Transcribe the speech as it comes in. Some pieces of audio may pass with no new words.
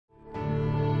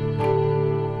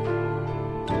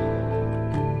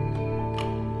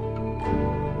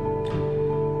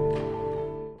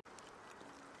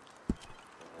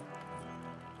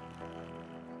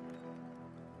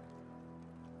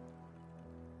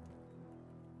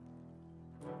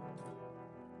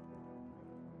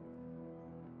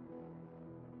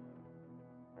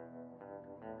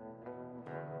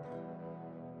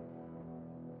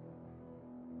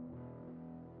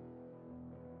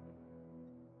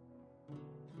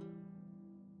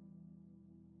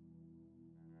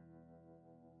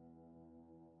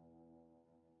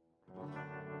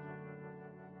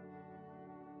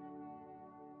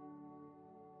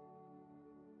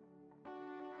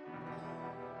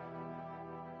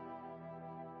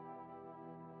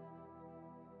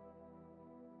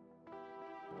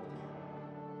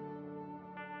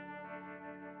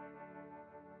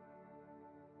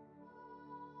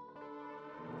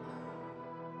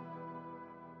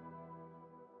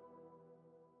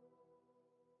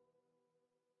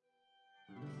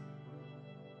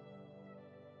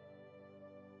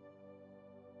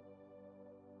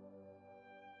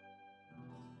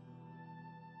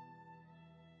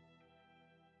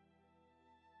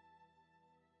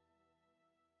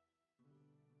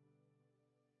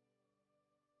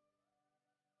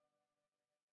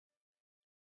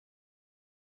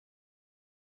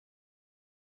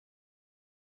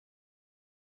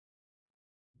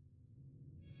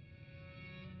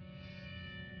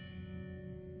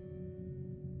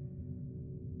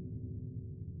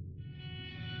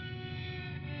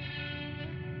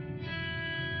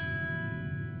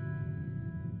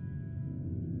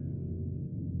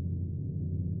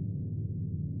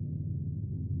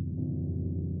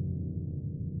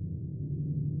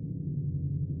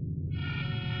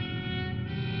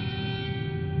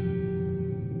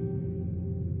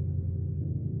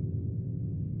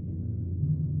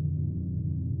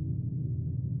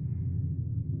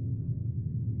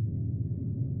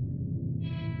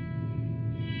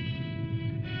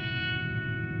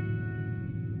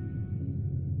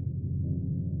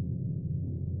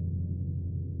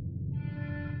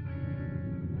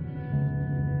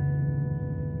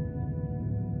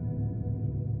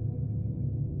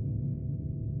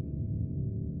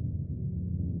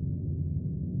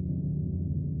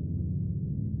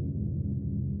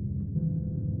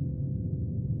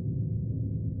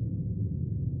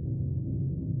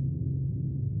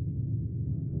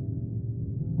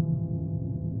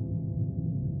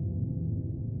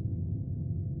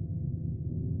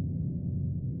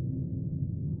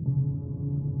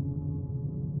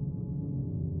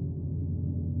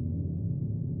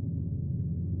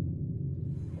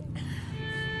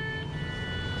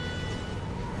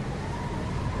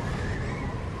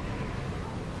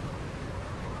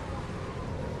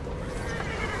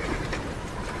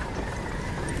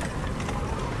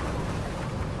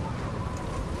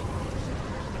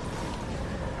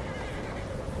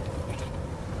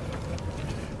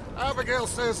Abigail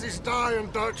says he's dying,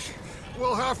 Dutch.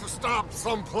 We'll have to stop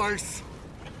someplace.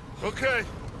 Okay.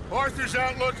 Arthur's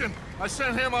out looking. I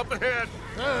sent him up ahead.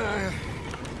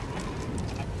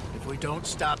 If we don't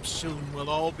stop soon, we'll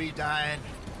all be dying.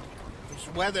 This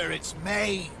weather, it's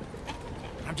May.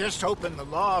 I'm just hoping the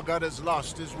law got as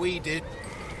lost as we did.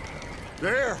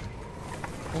 There!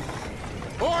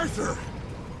 Arthur!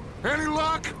 Any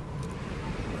luck?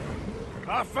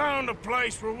 I found a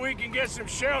place where we can get some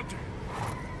shelter.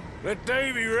 Let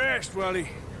Davy rest while he...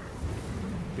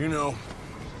 You know.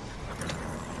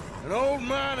 An old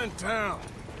mining town.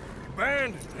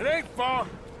 Abandoned. It ain't far.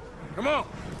 Come on.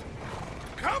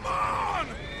 Come on!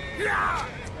 Yeah!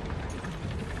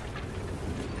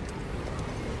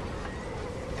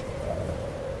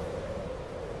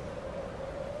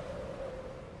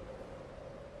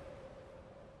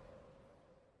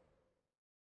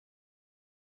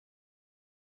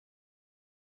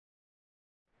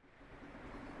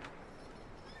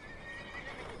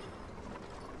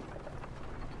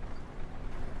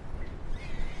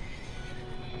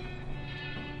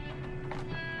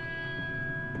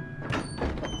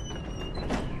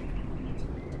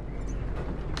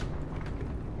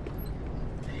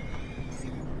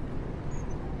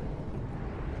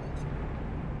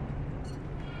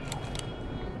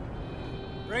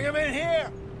 Bring him in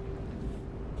here!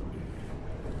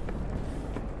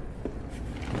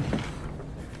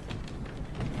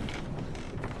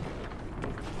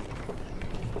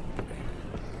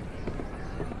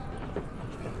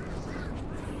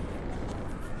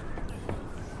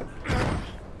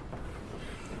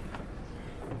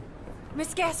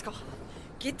 Miss Gaskell,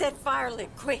 get that fire lit,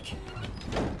 quick.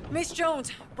 Miss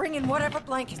Jones, bring in whatever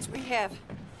blankets we have.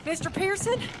 Mr.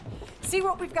 Pearson, see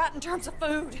what we've got in terms of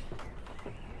food.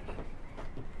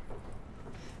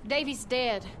 Davy's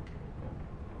dead.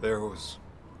 There was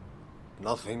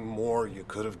nothing more you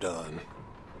could have done.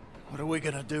 What are we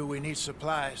gonna do? We need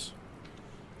supplies.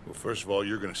 Well, first of all,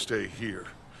 you're gonna stay here.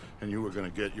 and you were gonna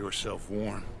get yourself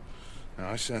warm. Now,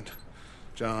 I sent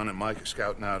John and Micah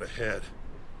scouting out ahead.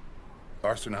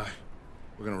 Arthur and I,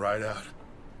 we're gonna ride out,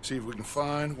 see if we can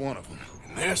find one of them.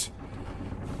 And this?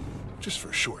 Just for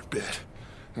a short bit.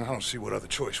 And I don't see what other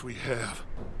choice we have.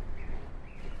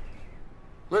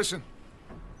 Listen.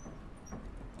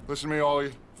 Listen to me, all of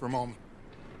you, for a moment.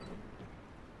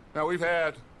 Now, we've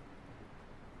had,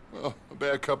 well, a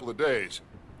bad couple of days.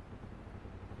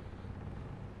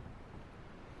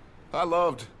 I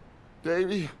loved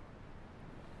Davy,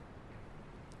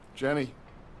 Jenny,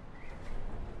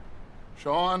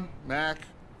 Sean, Mac.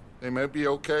 They may be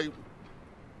okay.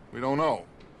 We don't know.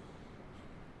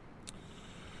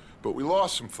 But we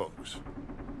lost some folks.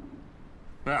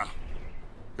 Now,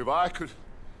 if I could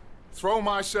throw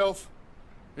myself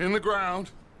in the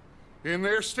ground in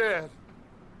their stead,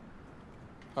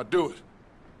 I'd do it,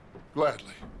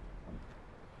 gladly.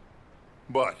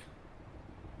 But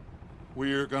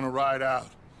we're gonna ride out,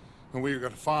 and we're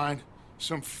gonna find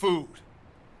some food.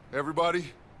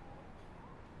 Everybody,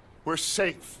 we're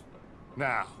safe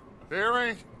now. There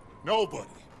ain't nobody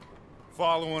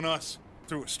following us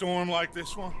through a storm like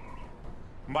this one.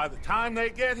 And by the time they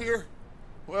get here,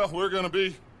 well, we're gonna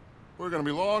be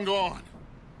long gone.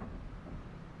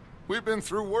 We've been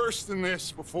through worse than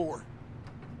this before.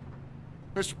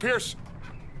 Mr. Pearson,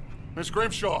 Miss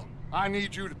Grimshaw, I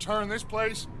need you to turn this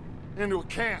place into a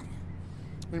camp.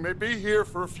 We may be here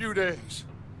for a few days.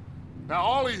 Now,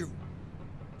 all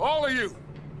of you,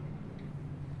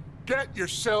 get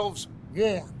yourselves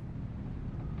warm.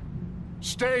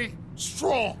 Stay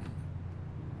strong.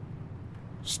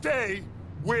 Stay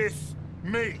with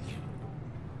me.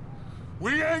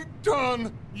 We ain't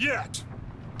done yet.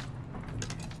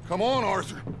 Come on,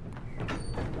 Arthur.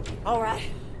 All right.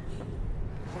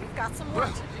 We've got some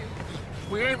work to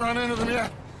do. We ain't run into them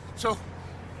yet, so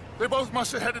they both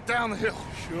must have headed down the hill.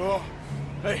 Sure.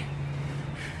 Hey,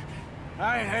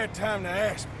 I ain't had time to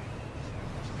ask.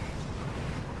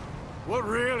 What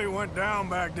really went down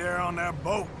back there on that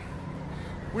boat?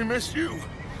 We missed you.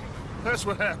 That's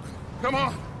what happened. Come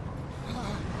on.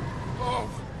 Oh.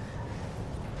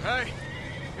 Hey,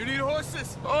 you need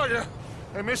horses? Oh, yeah.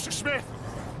 Hey, Mr. Smith,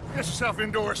 get yourself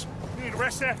indoors. You need to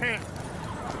rest that hand.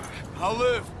 I'll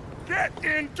live. Get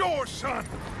indoors, son.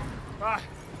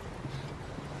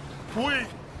 We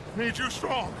need you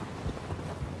strong.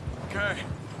 Okay.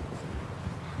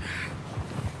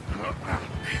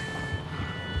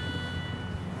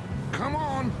 Come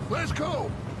on, let's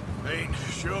go. Ain't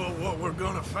sure what we're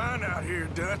gonna find out here,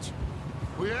 Dutch.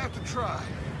 We have to try.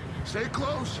 Stay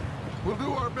close. We'll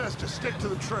do our best to stick to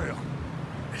the trail.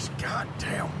 This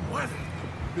goddamn weather.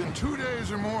 Been 2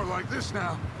 days or more like this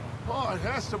now. Oh, it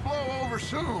has to blow over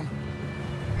soon.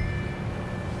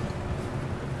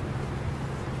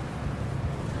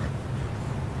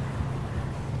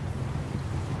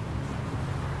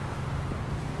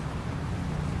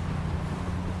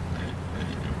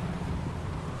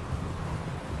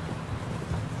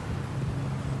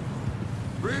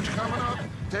 Bridge coming up.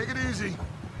 Take it easy.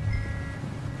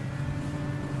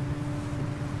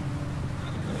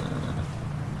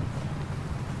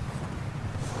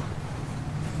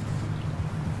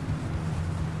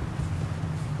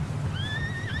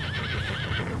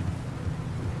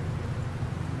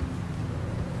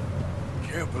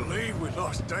 Can't believe we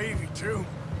lost Davy, too.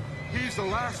 He's the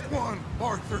last one,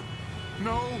 Arthur.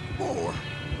 No more.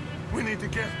 We need to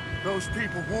get those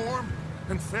people warm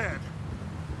and fed.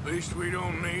 At least we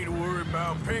don't need to worry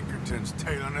about Pinkertons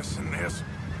tailing us in this.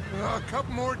 A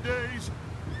couple more days,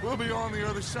 we'll be on the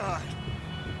other side.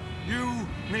 You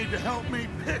need to help me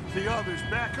pick the others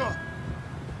back up.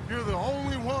 You're the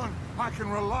only one I can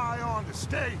rely on to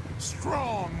stay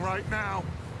strong right now.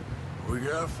 We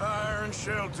got fire and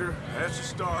shelter. That's a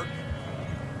start.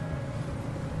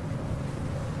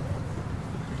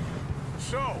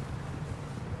 So,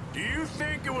 do you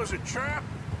think it was a trap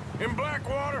in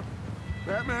Blackwater?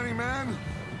 That many men?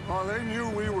 Oh, they knew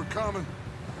we were coming.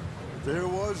 There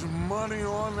was money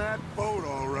on that boat,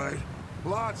 all right.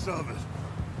 Lots of it.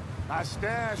 I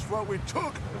stashed what we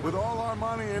took with all our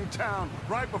money in town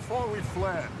right before we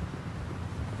fled.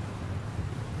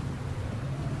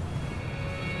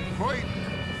 Wait,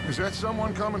 is that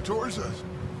someone coming towards us?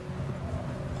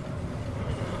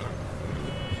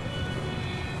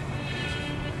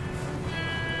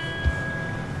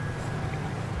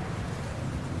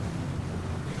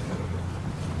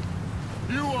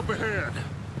 You up ahead.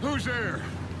 Who's there?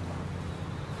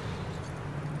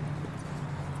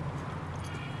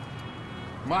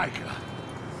 Micah.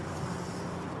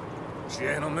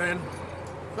 Gentlemen,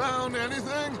 Found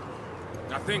anything?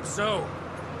 I think so.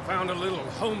 Found a little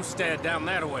homestead down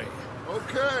that way.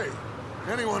 Okay.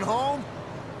 Anyone home?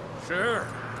 Sure.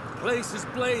 Place is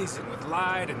blazing with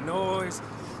light and noise.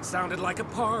 Sounded like a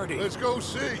party. Let's go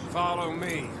see. Follow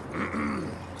me.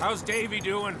 How's Davy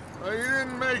doing? He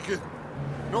didn't make it.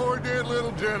 Nor did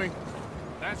little Jenny.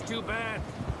 That's too bad.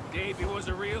 Davy was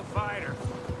a real fighter.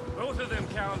 Both of them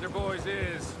Calendar boys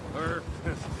is, or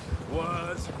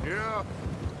was. Yeah,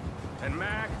 And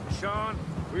Mac, Sean,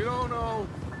 we don't know.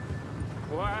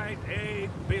 quite a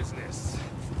business.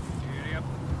 Yep.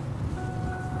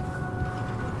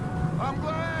 I'm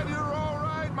glad you're all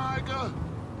right, Micah.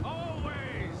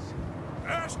 Always.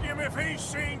 Ask him if he's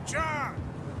seen John.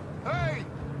 Hey,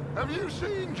 have you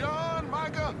seen John,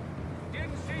 Micah?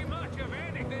 Didn't see much of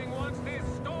anything once this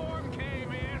storm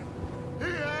came in.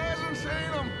 He hasn't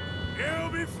seen him.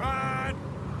 He'll be fine.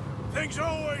 Things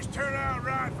always turn out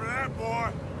right for that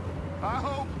boy. I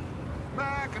hope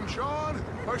Mac and Sean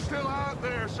are still out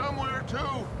there somewhere,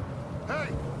 too. Hey,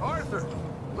 Arthur,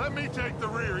 let me take the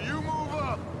rear. You move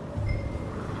up.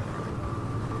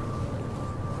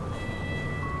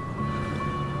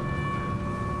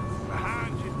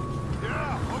 Behind you.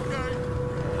 Yeah, okay.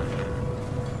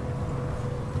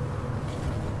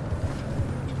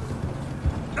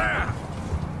 Ah!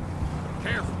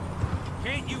 Careful.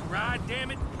 Can't you ride,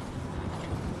 damn it?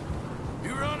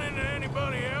 You run into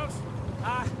anybody else?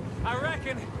 I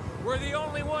reckon we're the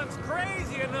only ones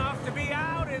crazy enough to be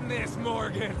out in this,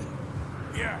 Morgan.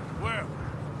 Yeah, well,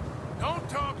 don't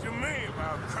talk to me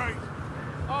about crazy.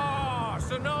 Oh,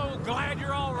 so no, glad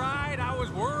you're all right? I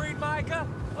was worried, Micah.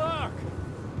 Look,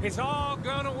 it's all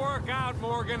gonna work out,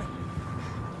 Morgan.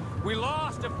 We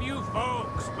lost a few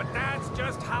folks, but that's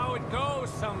just how it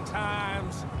goes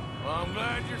sometimes. Well, I'm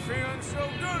glad you're feeling so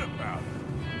good about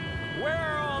it. Where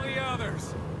are all the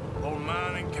others? Old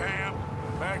mining camp,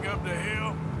 back up the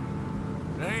hill.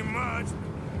 It ain't much,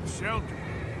 but shelter.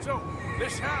 So,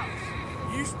 this house,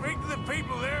 you speak to the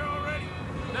people there already?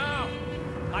 No.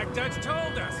 Like Dutch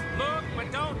told us, look,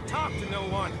 but don't talk to no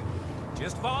one.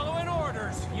 Just following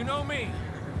orders, you know me.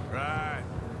 Right.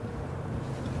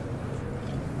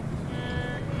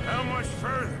 How much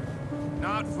further?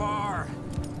 Not far.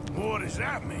 What does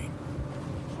that mean?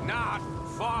 Not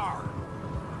far.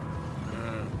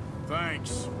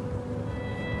 Thanks.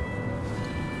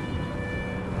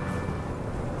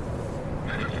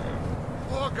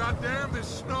 Oh, goddamn, this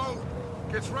snow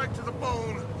gets right to the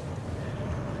bone.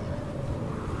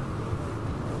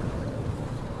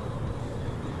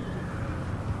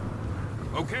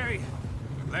 Okay,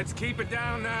 let's keep it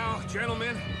down now,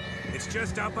 gentlemen. It's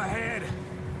just up ahead.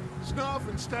 Snuff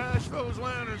and stash those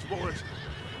lanterns, boys.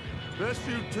 Best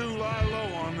you two lie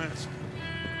low on this.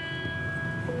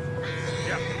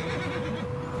 Yeah.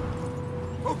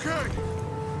 Okay,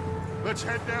 let's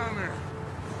head down there.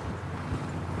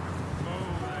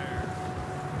 Oh, there.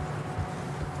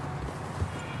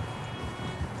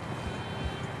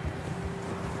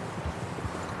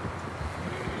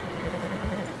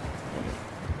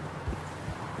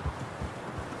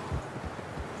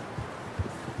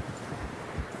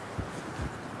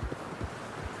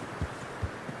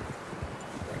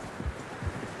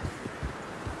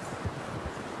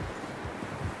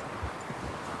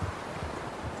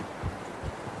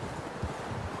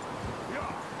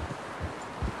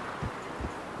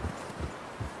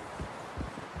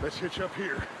 Let's hitch up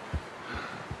here.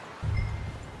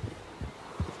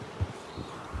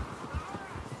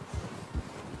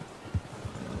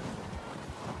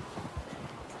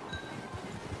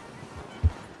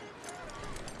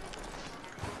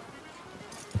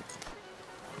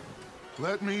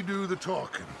 Let me do the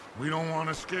talking. We don't want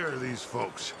to scare these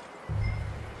folks.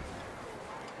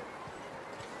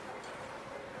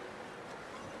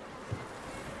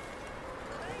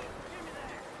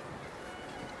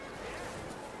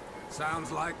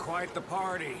 Sounds like quite the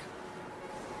party.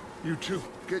 You two,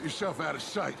 get yourself out of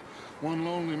sight. One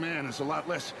lonely man is a lot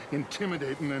less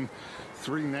intimidating than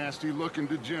three nasty-looking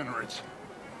degenerates.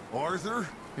 Arthur,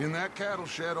 in that cattle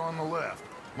shed on the left.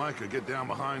 Micah, get down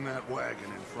behind that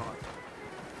wagon in front.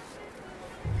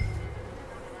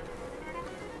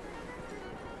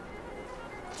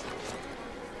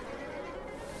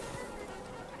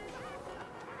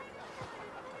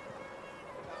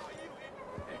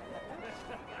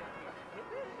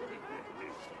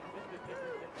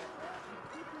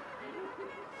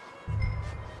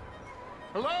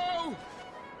 Hello?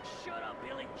 Shut up,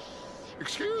 Billy.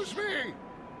 Excuse me?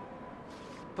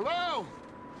 Hello?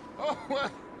 Oh, well,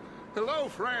 hello,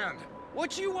 friend.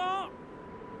 What you want?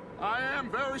 I am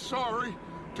very sorry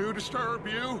to disturb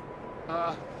you.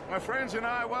 My friends and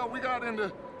I, well, we got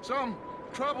into some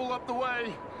trouble up the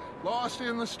way, lost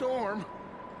in the storm.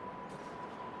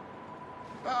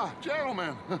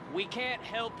 Gentlemen. We can't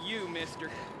help you, mister.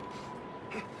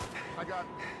 I got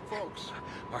folks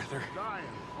Arthur. dying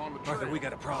on the trail. Arthur, we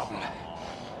got a problem.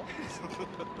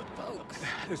 Folks.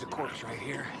 There's a corpse right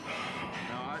here.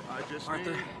 Now, I just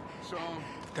Arthur, need some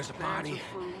there's a cans body of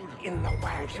food in the or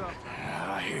wagon. something.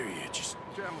 I hear you. Just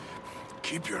Gentlemen,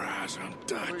 keep your eyes on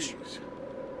Dutch. please.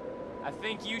 I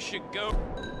think you should go.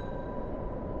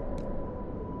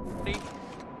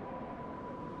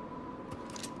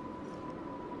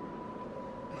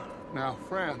 Now,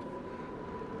 friend.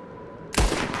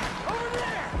 Over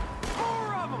there!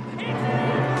 More of them!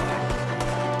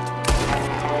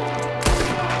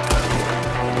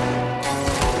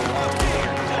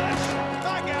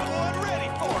 I got one ready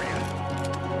for you.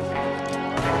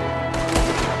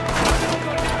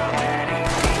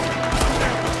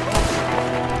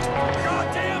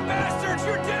 Goddamn bastards,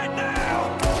 you're dead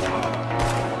now!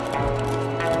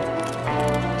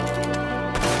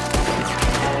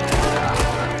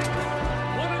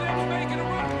 One of them's making a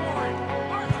run for it!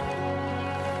 Arthur!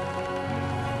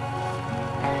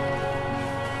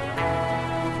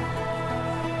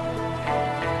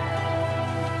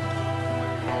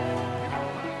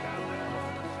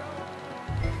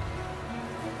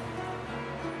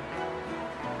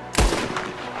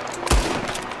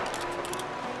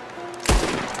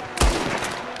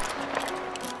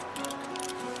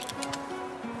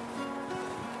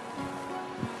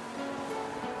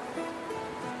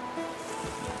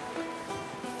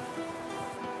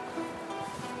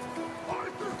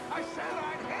 Arthur, I said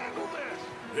I'd handle this.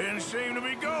 Didn't seem to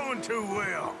be going too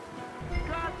well.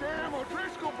 Goddamn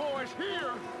O'Driscoll boys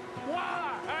here.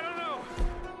 Why? I don't know.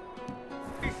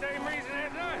 The same reason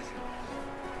as us.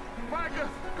 Micah,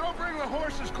 go bring the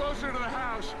horses closer to the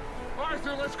house.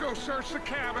 Arthur, let's go search the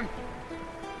cabin.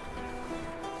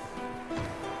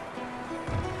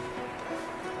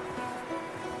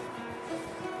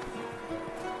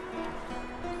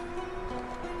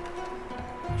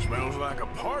 Smells like a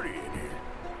party in here.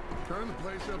 Turn the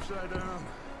place upside down.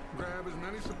 Grab as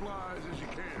many supplies as you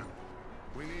can.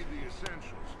 We need the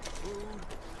essentials. Food,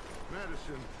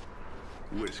 medicine,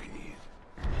 whiskey.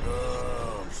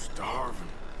 Oh, I'm starving.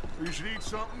 You should eat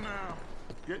something now.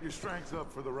 Get your strength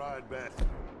up for the ride back.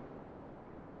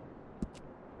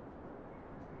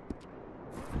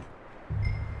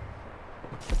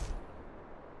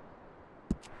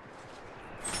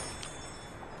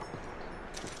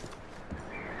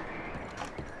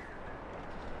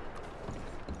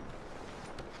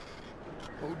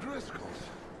 O'Driscoll's.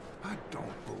 I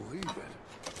don't believe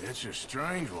it. It's a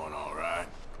strange one, all right.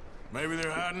 Maybe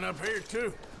they're hiding up here,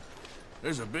 too.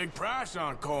 There's a big price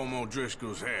on Colm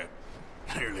O'Driscoll's head.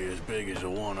 Nearly as big as the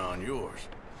one on yours.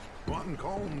 Wanting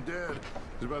Colm dead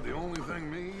is about the only thing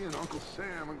me and Uncle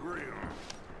Sam agree on.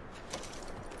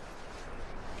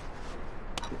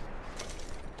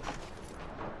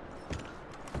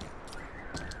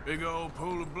 Big old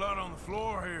pool of blood on the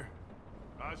floor here.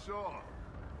 I saw.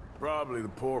 Probably the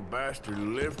poor bastard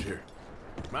who lived here.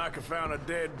 Micah found a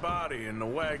dead body in the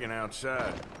wagon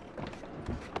outside.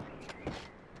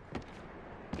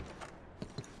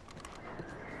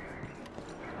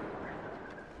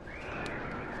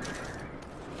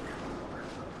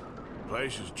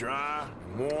 Place is dry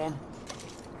and warm.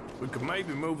 We could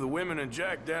maybe move the women and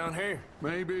Jack down here.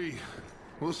 Maybe.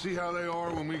 We'll see how they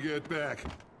are when we get back.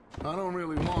 I don't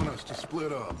really want us to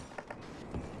split up.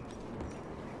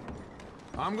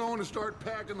 I'm going to start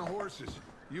packing the horses.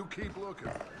 You keep looking.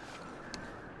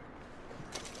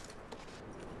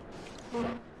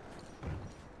 Meet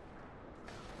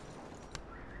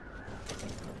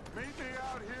me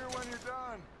out here when you're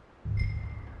done.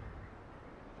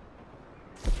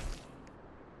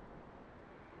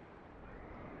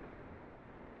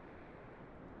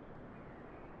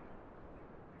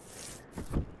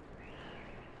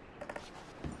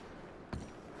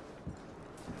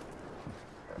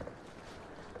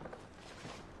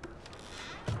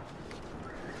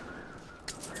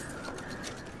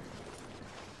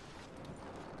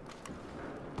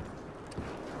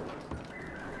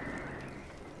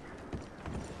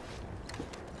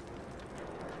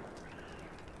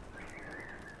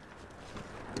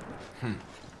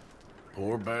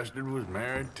 Poor bastard was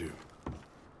married too.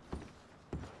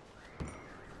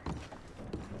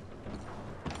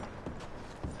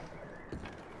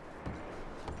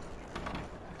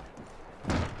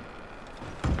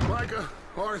 Micah,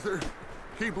 Arthur,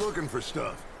 keep looking for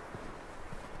stuff.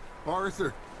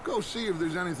 Arthur, go see if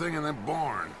there's anything in that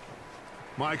barn.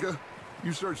 Micah,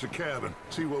 you search the cabin,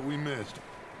 see what we missed.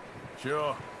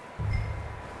 Sure.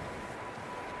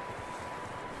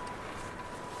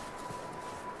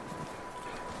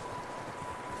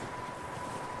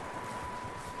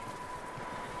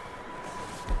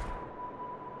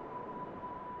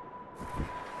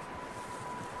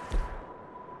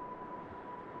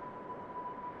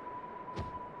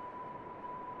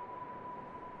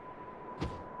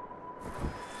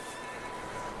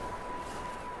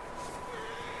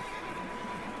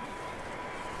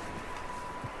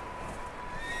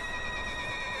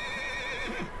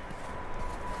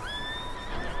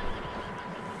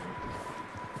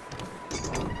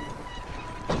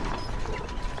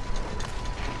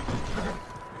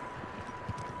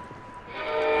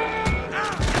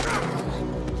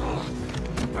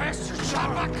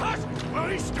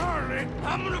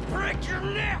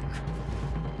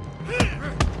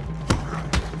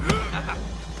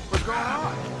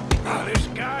 Oh, this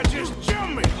guy just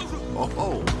jumped me.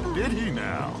 Oh, did he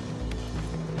now?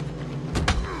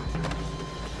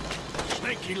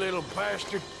 Sneaky little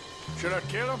bastard. Should I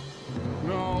kill him?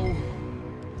 No.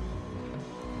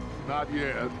 Not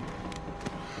yet.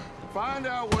 Find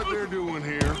out what they're doing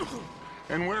here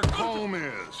and where Colm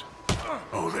is.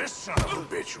 Oh, this son of a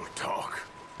bitch will talk.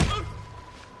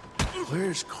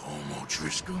 Where's Colm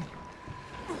O'Driscoll?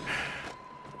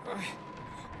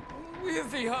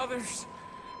 With the others.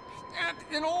 At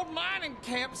an old mining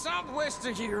camp southwest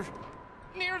of here.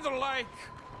 Near the lake.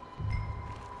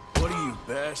 What are you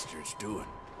bastards doing?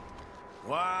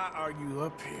 Why are you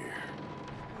up here?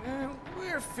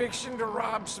 We're fixing to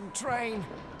rob some train.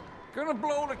 Gonna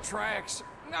blow the tracks.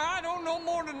 I don't know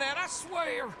more than that, I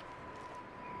swear.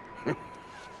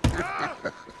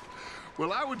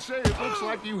 Well, I would say it looks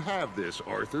like you have this,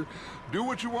 Arthur. Do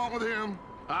what you want with him.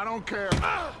 I don't care.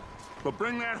 But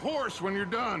bring that horse when you're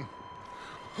done.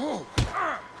 Oh.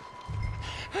 I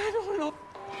don't know.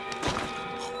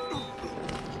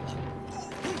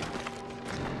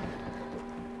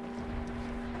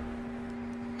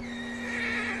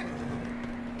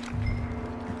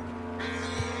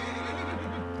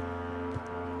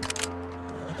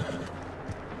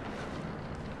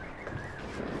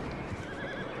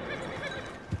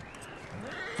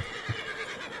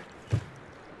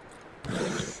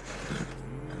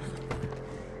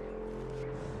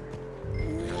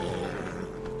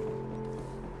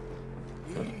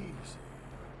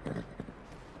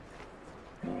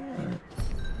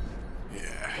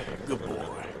 Good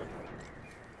boy.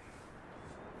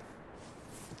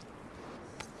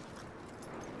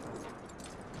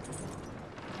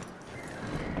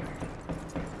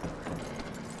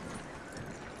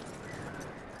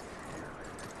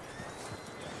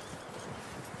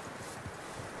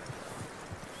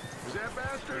 Is that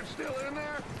bastard still in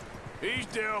there? He's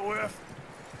dealt with.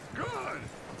 Good.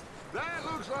 That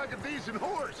looks like a decent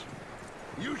horse.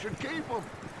 You should keep him.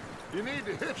 You need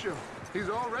to hitch him. He's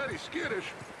already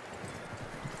skittish.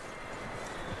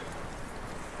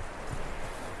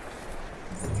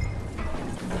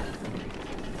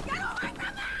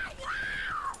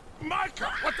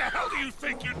 Micah, what the hell do you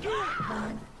think you're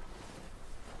doing?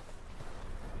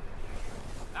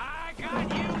 I got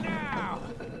you now.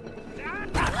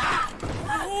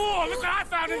 Oh, look what I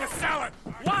found in the cellar!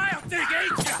 Wild thing,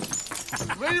 ain't ya?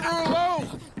 Leave her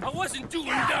alone! I wasn't doing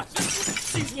nothing.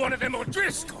 She's one of them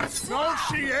O'Driscolls. No,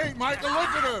 she ain't, Micah. Look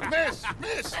at her. Miss!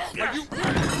 Miss! Are you...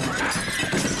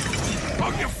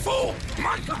 Oh, you fool!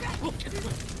 Micah!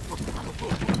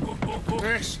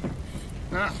 Miss.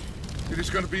 Now, it is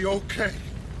gonna be okay.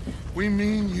 We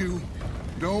mean you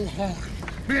no harm.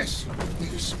 Miss!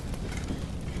 Miss.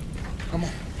 Come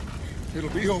on. It'll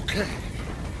be okay.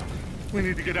 We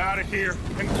need to get out of here,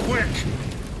 and quick.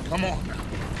 Come on now.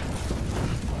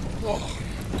 Oh.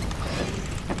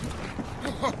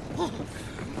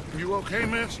 You okay,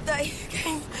 miss? They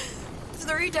came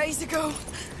 3 days ago.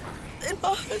 And my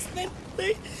husband,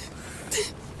 they...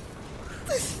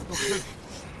 Okay.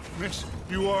 Miss,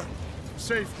 you are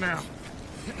safe now.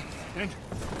 And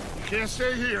you can't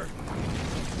stay here.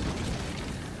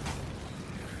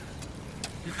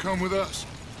 You come with us.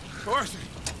 Arthur.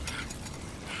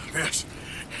 Miss,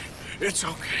 it's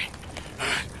okay.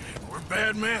 We're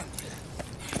bad men.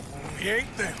 We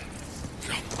ain't them.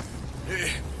 So,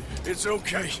 it's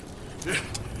okay.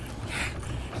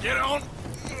 Get on.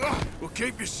 We'll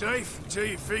keep you safe until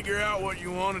you figure out what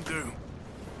you want to do.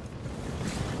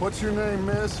 What's your name,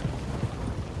 miss?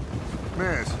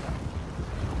 Miss.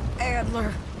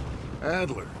 Adler.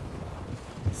 Adler.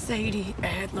 Sadie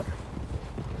Adler.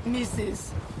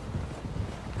 Mrs.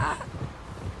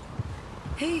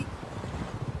 He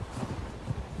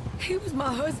was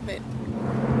my husband.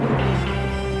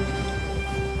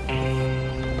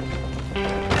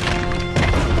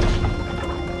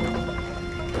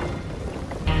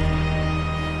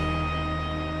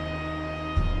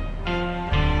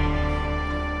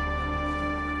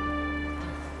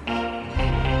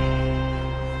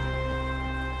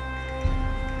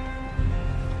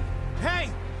 Hey!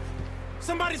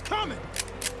 Somebody's coming!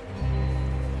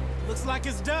 Looks like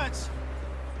it's Dutch.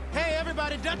 Hey,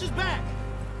 everybody, Dutch is back!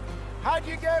 How'd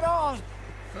you get on?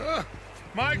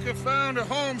 Micah found a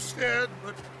homestead,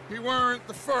 but he weren't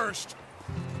the first.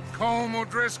 Colm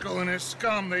O'Driscoll and his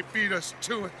scum, they beat us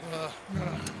to it.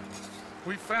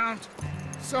 We found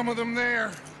some of them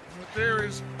there, but there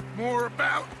is more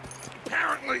about,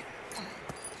 apparently.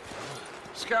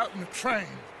 Scouting the train.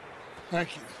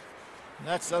 Thank you.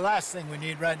 That's the last thing we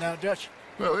need right now, Dutch.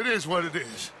 Well, it is what it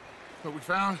is. But we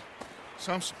found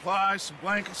some supplies, some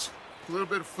blankets, a little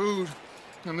bit of food,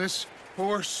 and this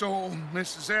Poor soul,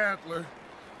 Mrs. Adler.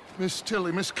 Miss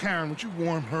Tilly, Miss Karen, would you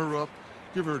warm her up?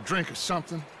 Give her a drink or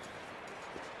something?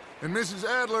 And Mrs.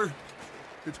 Adler,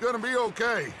 it's gonna be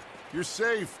okay. You're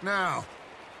safe now.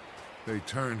 They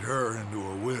turned her into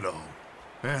a widow.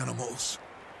 Animals.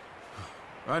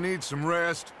 I need some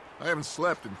rest. I haven't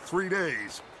slept in 3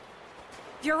 days.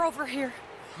 You're over here.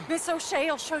 Miss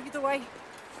O'Shea will show you the way.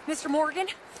 Mr. Morgan,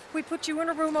 we put you in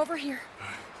a room over here.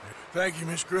 Thank you,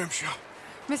 Miss Grimshaw.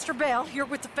 Mr. Bell, you're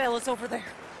with the fellas over there.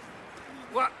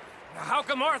 What? How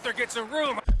come Arthur gets a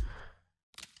room?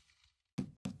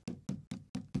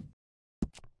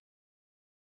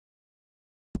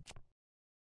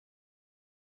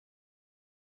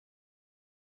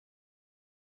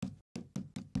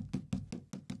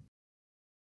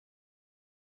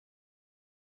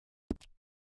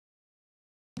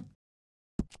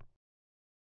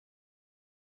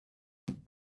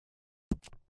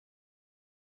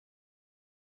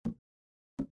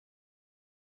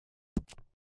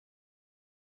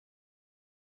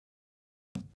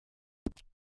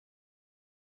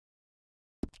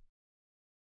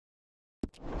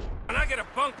 And I get a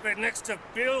bunk bed next to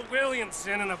Bill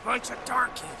Williamson and a bunch of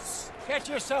darkies. Get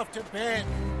yourself to bed.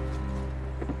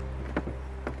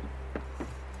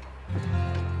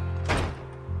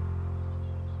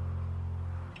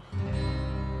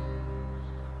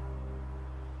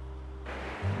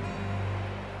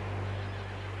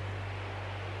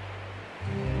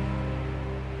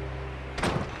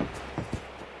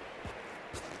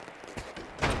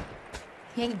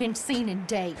 He ain't been seen in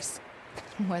days.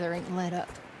 Weather ain't let up.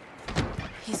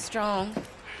 He's strong,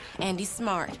 and he's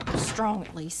smart. Strong,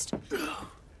 at least.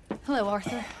 Hello,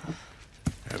 Arthur.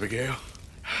 Abigail?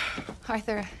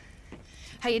 Arthur,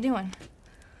 how you doing?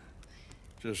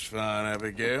 Just fine,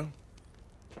 Abigail.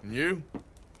 And you?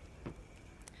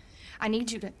 I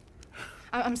need you to...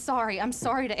 I'm sorry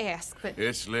to ask, but...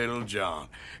 It's little John.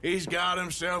 He's got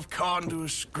himself caught into a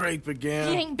scrape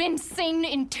again. He ain't been seen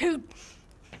in 2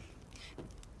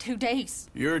 days.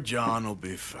 Your John will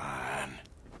be fine.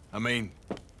 I mean,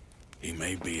 he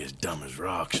may be as dumb as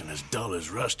rocks and as dull as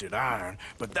rusted iron,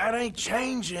 but that ain't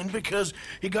changing because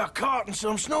he got caught in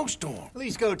some snowstorm.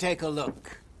 Please go take a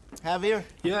look. Javier?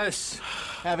 Yes.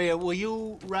 Javier, will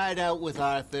you ride out with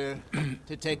Arthur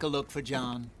to take a look for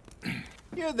John?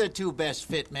 You're the 2 best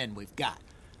fit men we've got.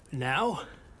 Now?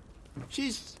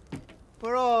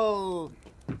 We're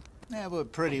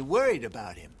pretty worried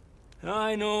about him.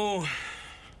 I know.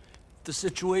 If the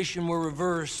situation were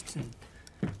reversed,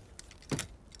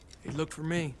 he'd look for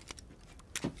me.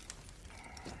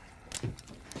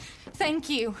 Thank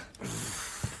you.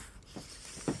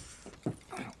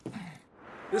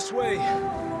 This way.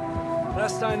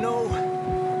 Last I know,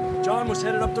 John was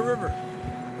headed up the river.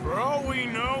 For all we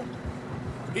know,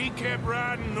 he kept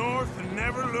riding north and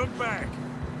never looked back.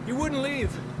 He wouldn't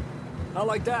leave. Not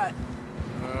like that.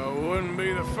 Wouldn't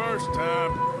be the first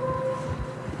time.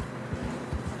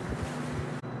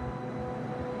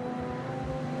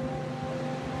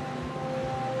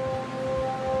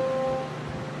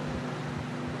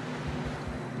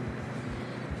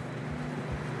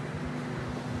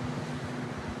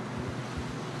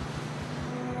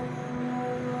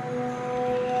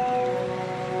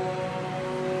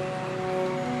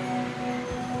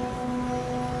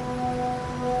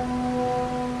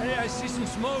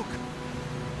 Smoke.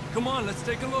 Come on, let's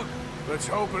take a look. Let's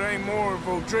hope it ain't more of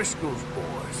O'Driscoll's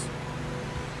boys.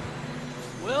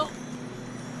 Well,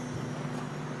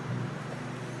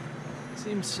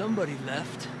 seems somebody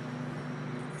left.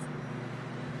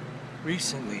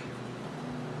 Recently.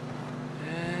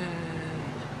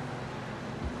 And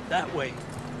that way.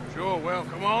 Sure, well,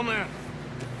 come on then.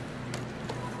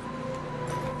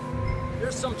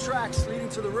 There's some tracks leading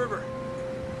to the river.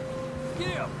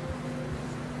 Yeah.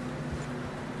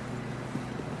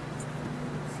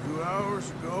 2 hours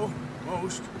ago,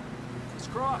 most. Let's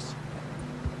cross.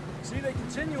 See, they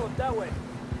continue up that way.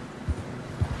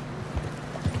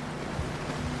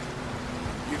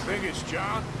 You think it's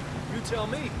John? You tell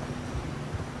me.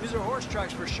 These are horse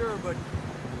tracks for sure, but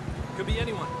could be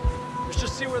anyone. Let's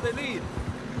just see where they lead.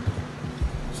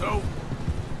 So,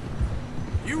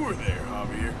 you were there,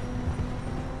 Javier.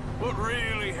 What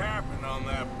really happened on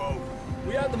that boat?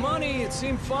 We had the money, it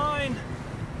seemed fine.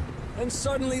 And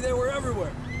suddenly they were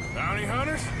everywhere. Bounty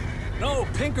hunters? No,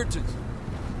 Pinkertons.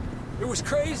 It was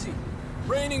crazy.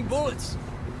 Raining bullets.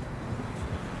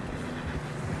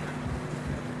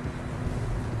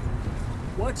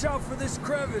 Watch out for this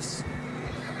crevice.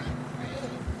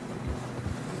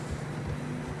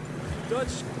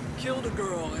 Dutch killed a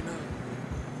girl in a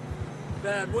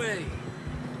bad way.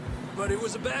 But it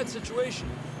was a bad situation.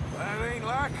 That ain't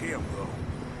like him, though.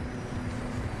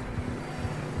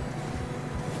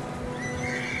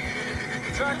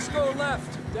 Tracks go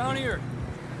left, down here.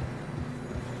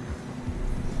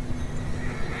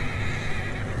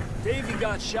 Davey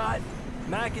got shot.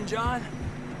 Mac and John,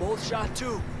 both shot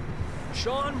too.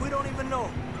 Sean, we don't even know.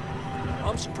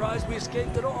 I'm surprised we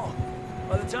escaped at all.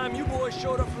 By the time you boys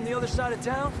showed up from the other side of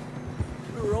town,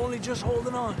 we were only just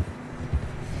holding on.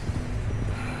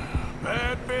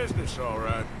 Bad business, all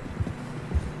right.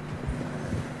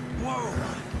 Whoa!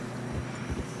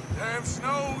 Damn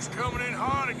snow's coming in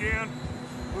hard again.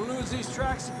 We'll lose these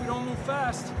tracks if we don't move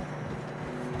fast.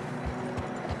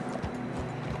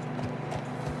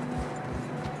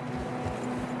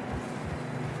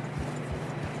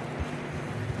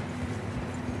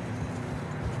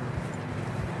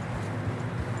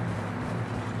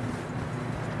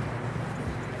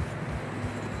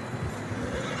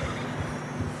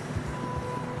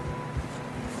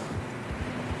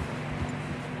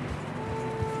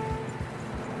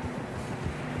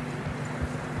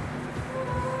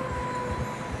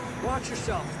 Watch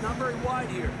yourself. It's not very wide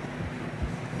here.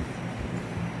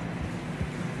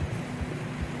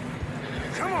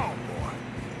 Come on, boy.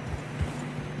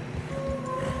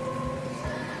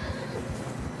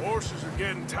 Horses are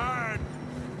getting tired.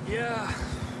 Yeah,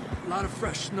 a lot of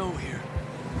fresh snow here.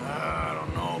 I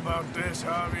don't know about this,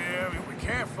 Javier. We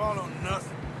can't follow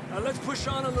nothing. Let's push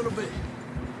on a little bit.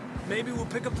 Maybe we'll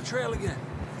pick up the trail again.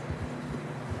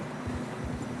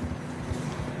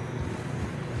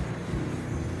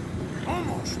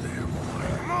 Almost there,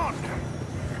 boy. Come on now.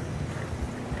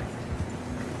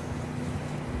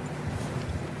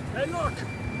 Hey, look!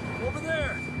 Over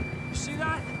there! You see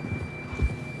that?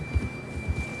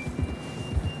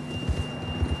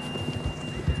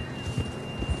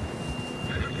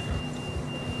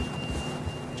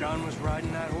 John was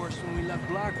riding that horse when we left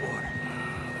Blackwater.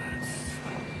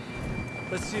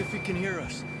 Let's see if he can hear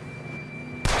us.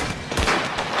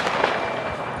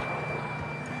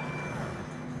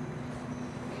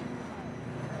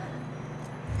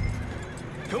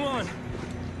 Come on!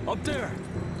 Up there!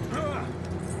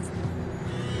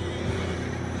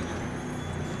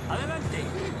 Adelante!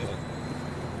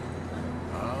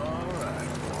 All right,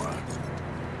 boy.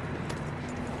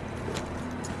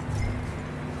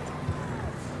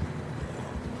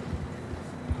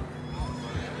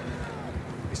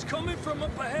 It's coming from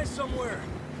up ahead somewhere.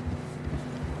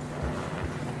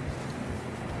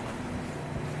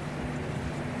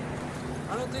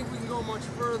 I don't think we can go much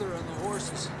further on the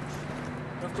horses.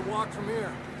 We have to walk from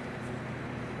here.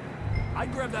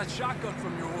 I'd grab that shotgun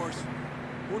from your horse.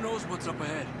 Who knows what's up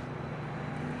ahead?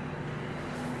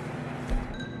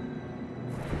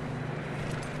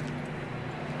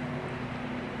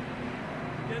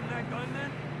 Getting that gun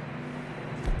then?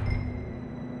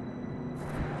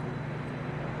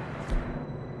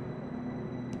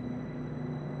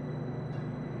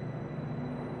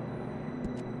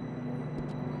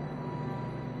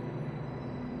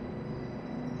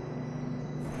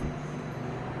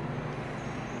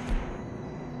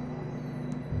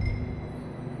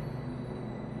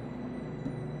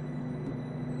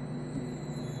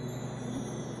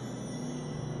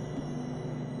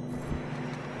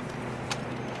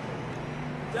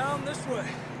 Down this way.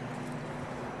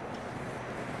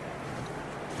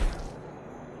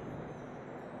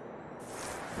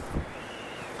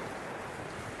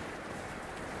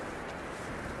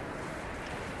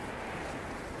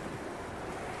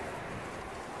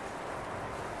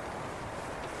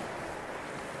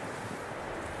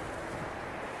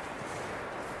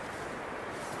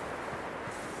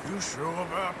 You sure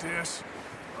about this?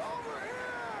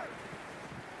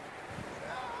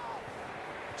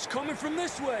 It's coming from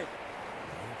this way.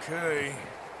 Okay.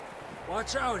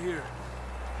 Watch out here.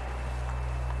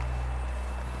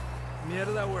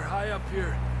 Mierda, that we're high up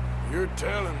here. You're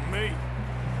telling me.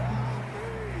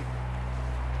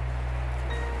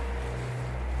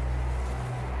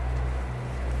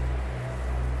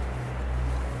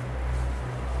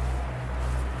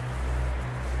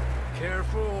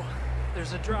 Careful.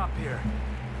 There's a drop here.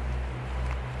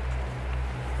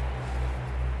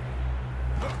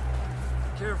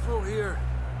 Careful here.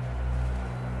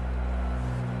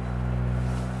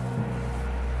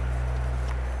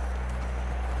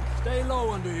 Stay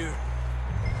low under here.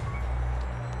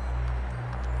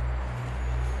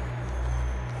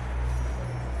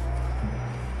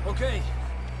 Okay.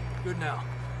 Good now.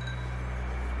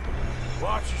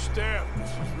 Watch your step.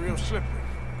 This is real slippery.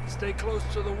 Stay close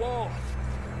to the wall.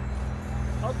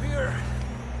 Up here.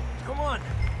 Come on.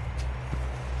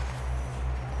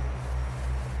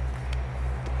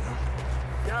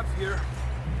 Gap here.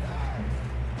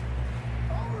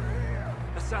 Over here.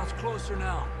 That sounds closer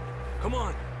now. Come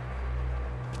on.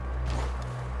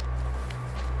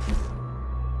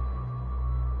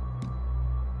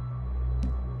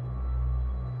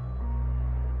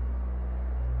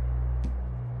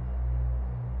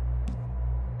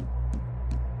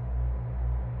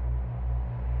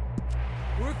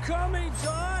 We're coming,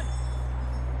 John!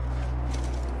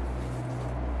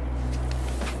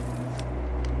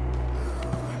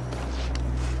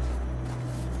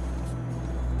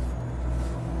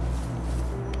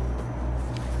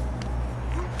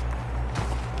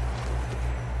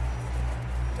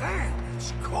 Damn,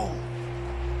 it's cold.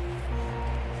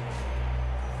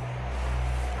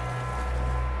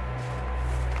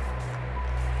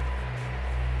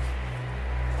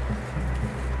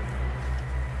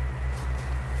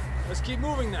 Let's keep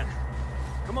moving then.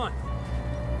 Come on.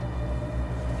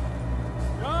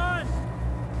 John!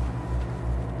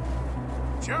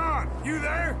 John, you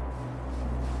there?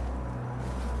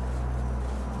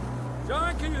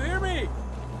 John, can you hear me?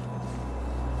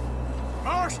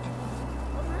 Marston!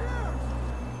 I'm here!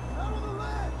 Out on the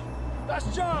ledge!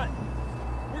 That's John!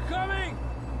 We're coming!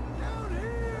 Down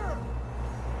here!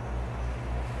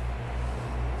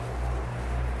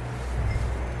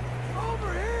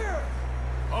 Over here!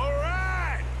 All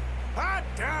right! Hot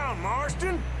down,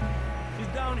 Marston! He's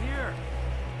down here.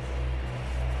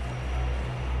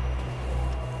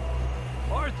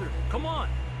 Arthur, come on!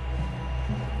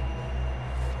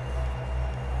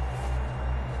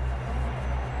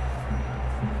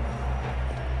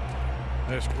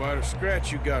 That's quite a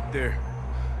scratch you got there.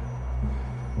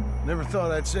 Never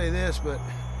thought I'd say this, but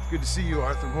it's good to see you,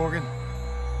 Arthur Morgan.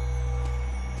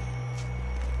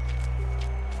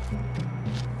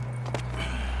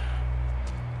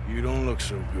 You don't look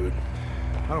so good.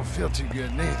 I don't feel too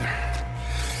good, neither.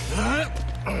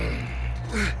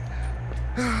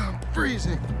 I'm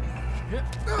freezing.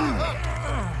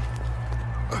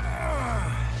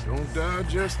 Don't die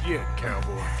just yet,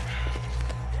 cowboy.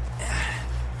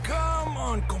 Come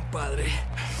on, compadre.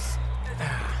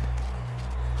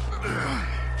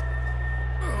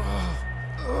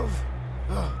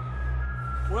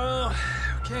 Well,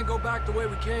 we can't go back the way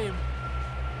we came.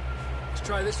 Let's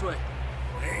try this way.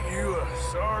 Ain't you a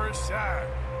sorry sight?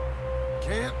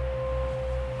 Can't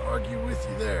argue with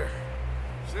you there.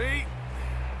 See?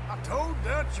 I told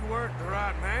Dutch you weren't the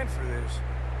right man for this.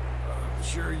 I'm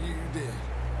sure you did.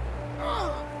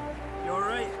 You all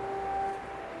right?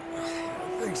 I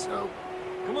think so.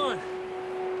 Come on.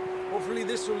 Hopefully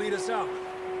this will lead us out.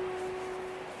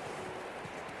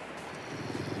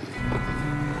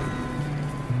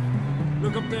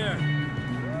 Look up there.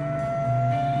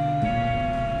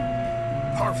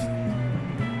 Perfect.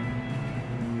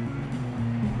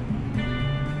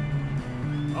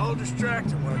 I'll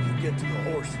distract him while you get to the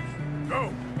horses.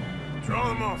 Go! Draw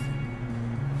them off.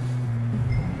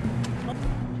 All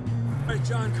right,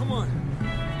 John, come on.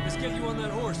 Let's get you on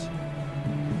that horse.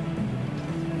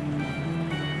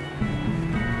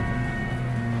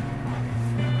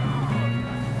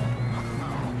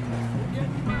 We're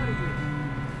getting you out of here.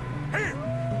 Here!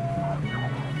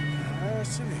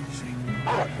 Nice and easy.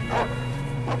 Back up!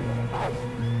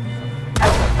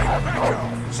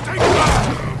 Stay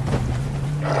quiet!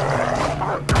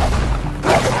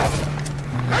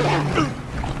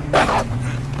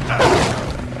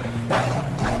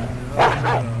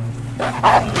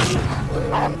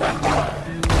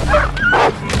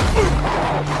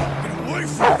 Get away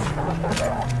from me!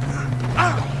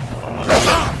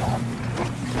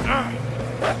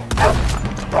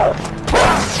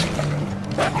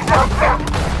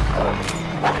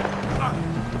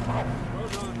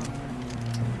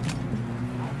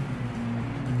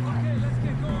 Okay, let's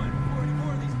get going before any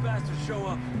more of these bastards show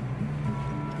up.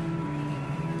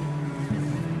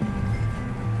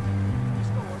 Let's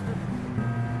go, Arthur.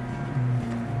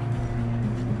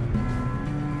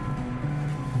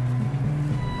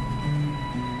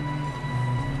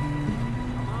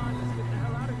 Come on, let's get the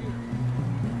hell out of here.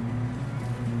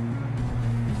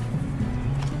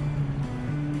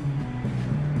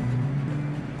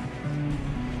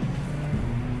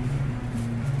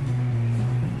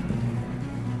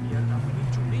 Yeah, now we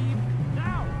need to leave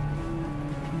now.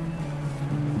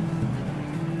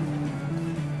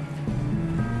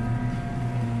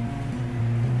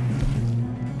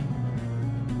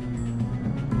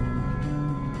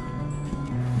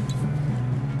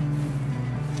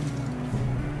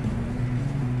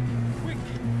 Quick,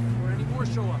 before any more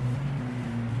show up.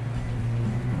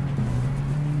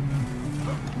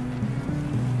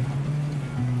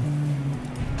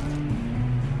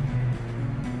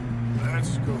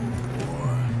 Let's go,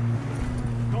 boy.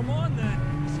 Come on then,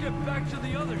 let's get back to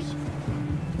the others.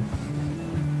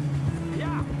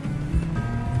 Yeah,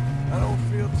 I don't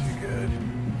feel too good.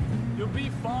 you'll be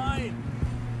fine.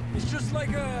 It's just like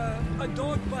a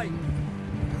dog bite.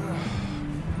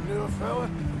 Knew a fella?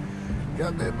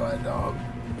 Got bit by a dog.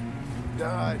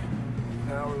 Died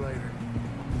an hour later.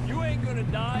 You ain't gonna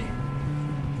die.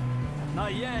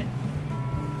 Not yet.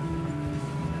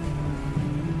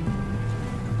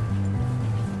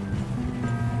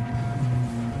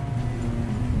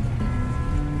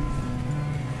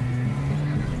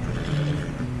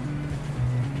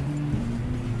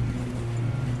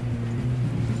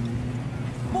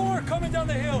 More coming down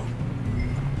the hill.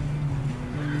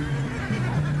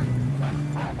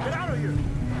 Get out of here!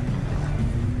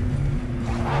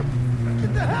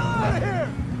 Get the hell out of here!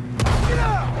 Get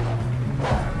out!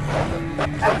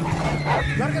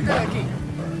 Lárgate de aquí.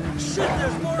 Shit,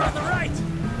 there's more on the right.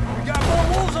 We got more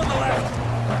wolves on the left.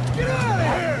 Get out of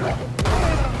here!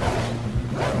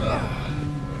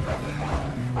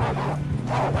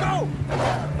 Go!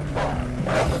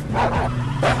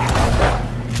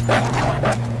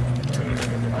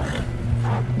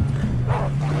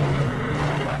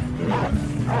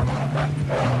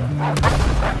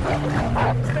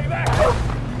 Stay back!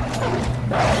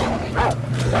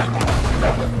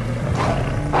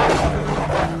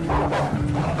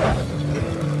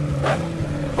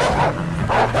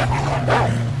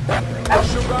 I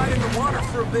should ride in the water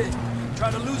for a bit.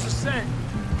 Try to lose the scent.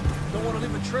 Don't want to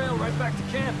leave a trail right back to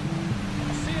camp.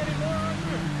 See any more,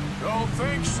 Arthur? Don't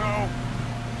think so.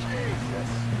 Jesus.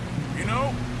 You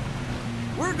know,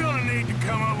 we're gonna need to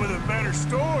come up with a better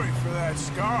story for that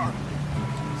scar.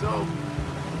 So,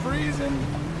 freezing,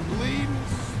 bleeding,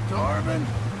 starving,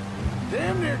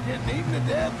 damn near getting eaten to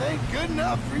death ain't good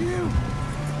enough for you.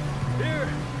 Here,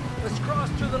 let's cross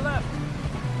to the left.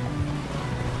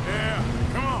 Yeah,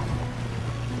 come on.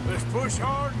 Let's push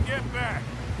hard and get back.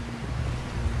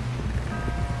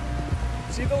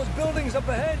 See those buildings up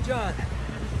ahead, John?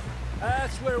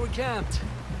 That's where we camped.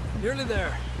 Nearly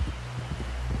there.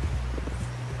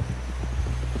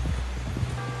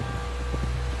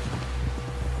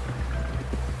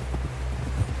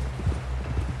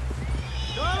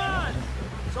 Come on!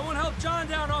 Someone help John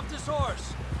down off this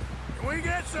horse. Can we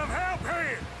get some help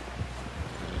here?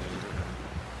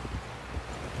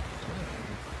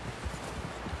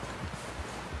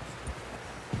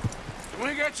 Can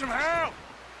we get some help?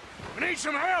 We need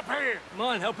some help here. Come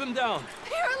on, help him down.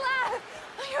 You're alive!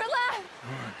 You're alive!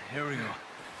 Here we go.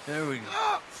 There we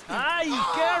go. Ay,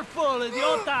 careful,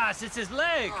 idiotas! It's his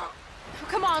leg. Oh,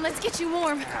 come on, let's get you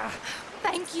warm.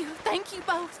 Thank you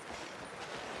both.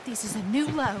 This is a new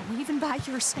low, even by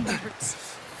your standards.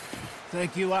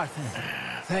 Thank you, Arthur.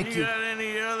 Thank you. You got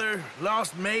any other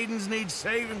lost maidens need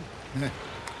saving?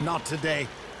 Not today.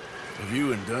 Have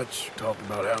you and Dutch talked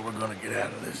about how we're gonna get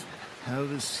out of this? I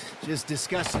was just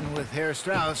discussing with Herr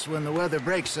Strauss when the weather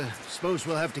breaks. I suppose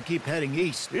we'll have to keep heading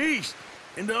east. East?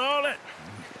 Into all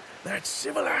that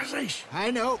civilization? I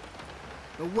know.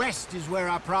 The west is where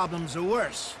our problems are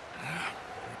worse.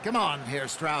 Come on, Herr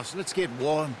Strauss, let's get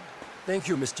warm. Thank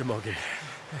you, Mr. Morgan.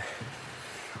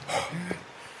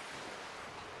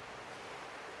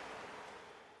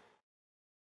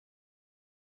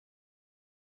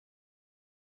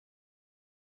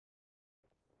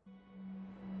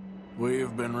 We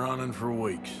have been running for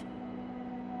weeks.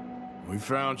 We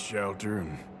found shelter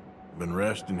and been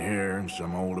resting here in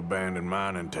some old abandoned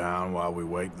mining town while we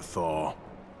wait the thaw.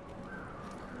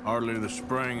 Hardly the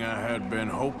spring I had been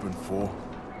hoping for.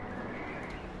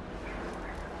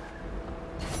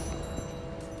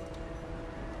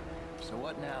 So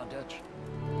what now, Dutch?